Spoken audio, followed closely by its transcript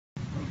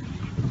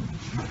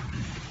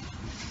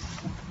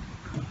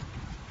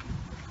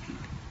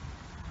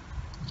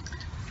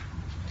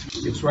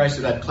gives rise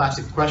to that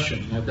classic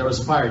question: if there was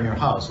a fire in your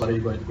house, what are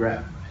you going to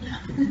grab?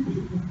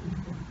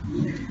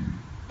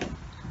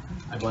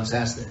 I once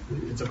asked it.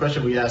 It's a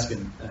question we ask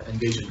in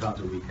Engage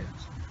Encounter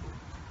weekends.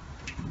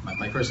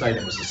 My first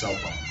item was a cell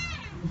phone.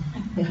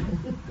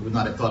 I would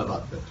not have thought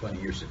about that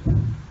 20 years ago.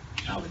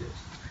 Now it is.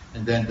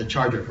 And then the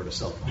charger for the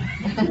cell phone.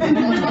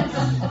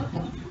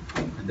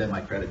 And then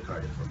my credit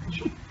card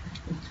information.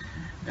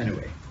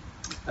 Anyway,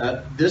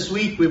 this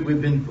week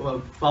we've been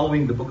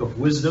following the book of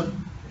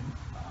wisdom.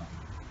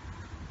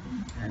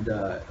 And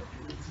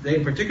today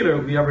in particular,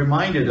 we are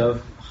reminded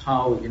of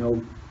how,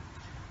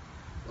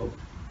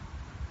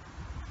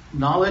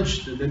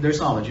 knowledge,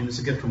 there's knowledge, and it's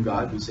a gift from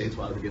God. We say it's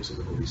one of the gifts of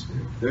the Holy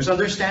Spirit. There's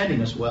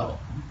understanding as well,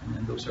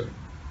 and those are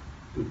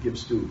good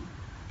gifts too.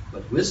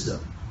 But wisdom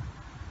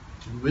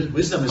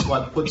is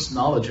what puts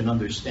knowledge and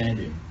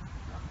understanding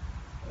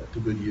to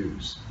good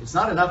use. It's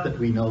not enough that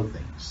we know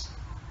things,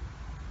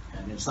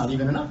 and it's not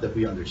even enough that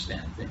we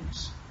understand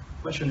things.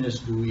 The question is,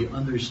 do we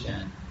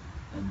understand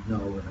and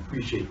know and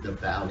appreciate the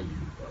value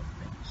of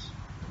things,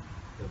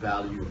 the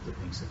value of the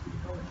things that we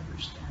know and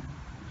understand?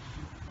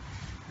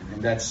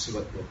 And that's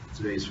what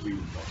today's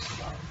reading talks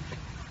about.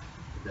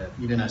 That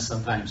even as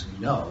sometimes we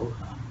know,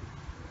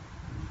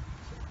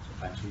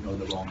 sometimes we know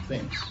the wrong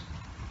things.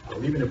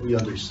 Or even if we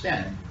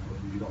understand,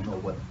 we don't know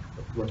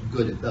what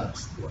good it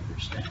does to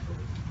understand, or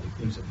the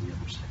things that we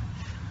understand.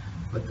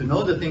 But to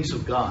know the things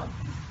of God,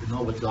 to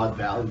know what God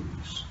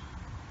values,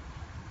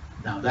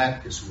 now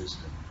that is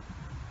wisdom.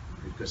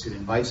 Because it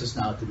invites us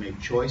now to make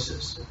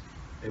choices.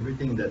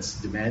 Everything that's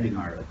demanding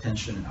our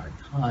attention and our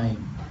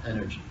time, our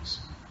energies,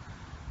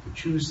 to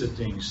choose the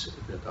things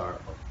that are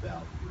of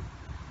value,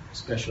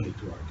 especially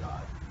to our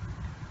God.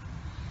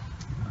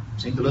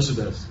 St.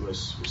 Elizabeth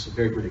was a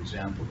very good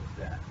example of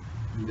that.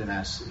 Even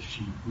as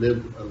she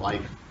lived a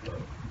life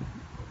of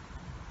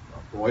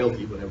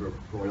royalty, whatever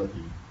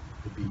royalty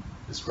could be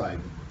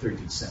described in the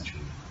 13th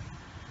century,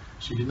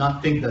 she did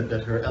not think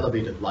that her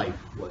elevated life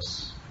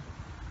was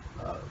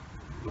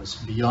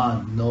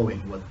beyond knowing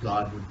what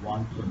God would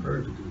want for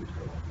her to do with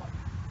her own life.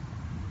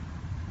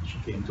 She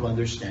came to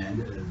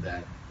understand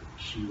that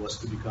she was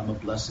to become a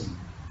blessing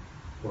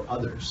for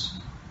others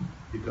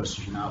because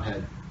she now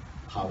had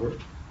power,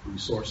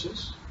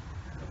 resources,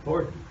 and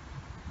authority.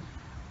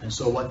 And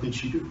so what did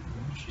she do?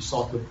 She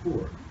sought the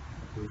poor,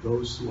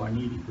 those who are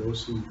needy,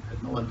 those who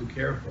had no one to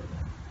care for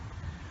them.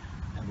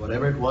 And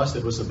whatever it was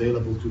that was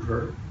available to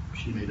her,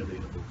 she made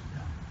available to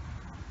them.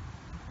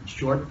 In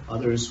short,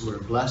 others were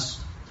blessed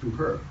through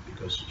her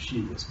because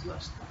she was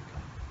blessed by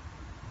God.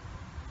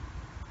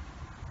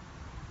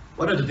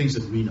 What are the things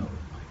that we know in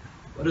life?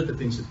 What are the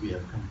things that we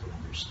have come to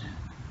understand?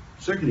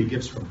 Certainly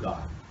gifts from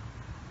God.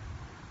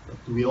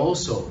 But do we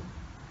also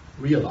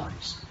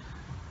realize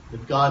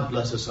that God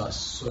blesses us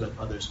so that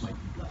others might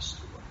be blessed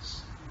to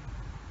us?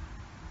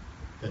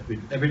 That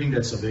with everything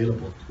that's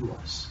available to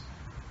us,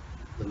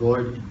 the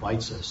Lord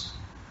invites us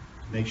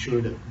to make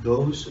sure that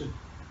those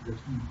that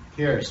He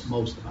cares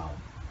most about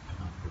are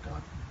not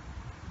forgotten.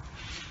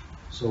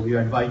 So we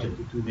are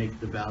invited to make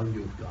the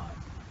value of God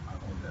our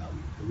own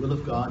value, the will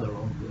of God our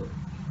own will.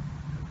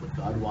 What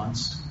God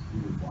wants, we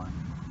would want,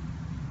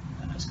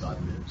 and as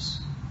God lives,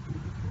 we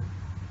would live.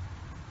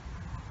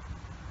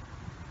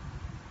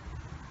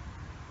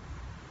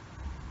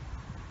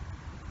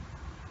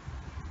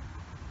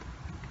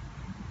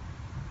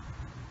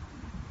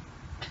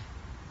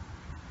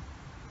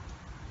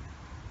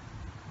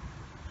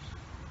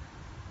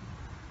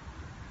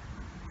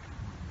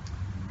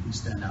 Please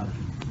stand out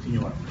and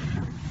continue our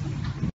prayer.